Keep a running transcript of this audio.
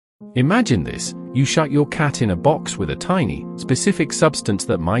Imagine this: you shut your cat in a box with a tiny, specific substance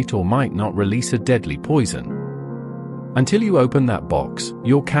that might or might not release a deadly poison. Until you open that box,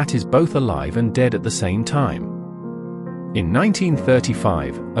 your cat is both alive and dead at the same time. In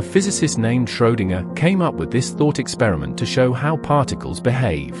 1935, a physicist named Schrödinger came up with this thought experiment to show how particles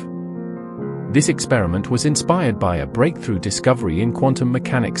behave. This experiment was inspired by a breakthrough discovery in quantum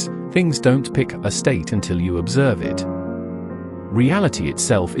mechanics: things don't pick a state until you observe it. Reality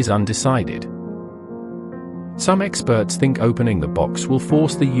itself is undecided. Some experts think opening the box will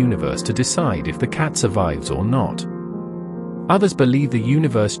force the universe to decide if the cat survives or not. Others believe the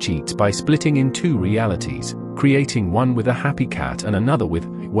universe cheats by splitting in two realities, creating one with a happy cat and another with,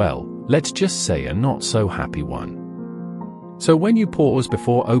 well, let's just say a not-so-happy one. So when you pause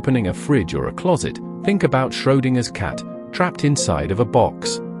before opening a fridge or a closet, think about Schrödinger's cat, trapped inside of a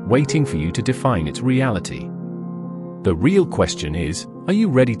box, waiting for you to define its reality. The real question is, are you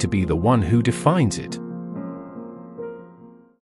ready to be the one who defines it?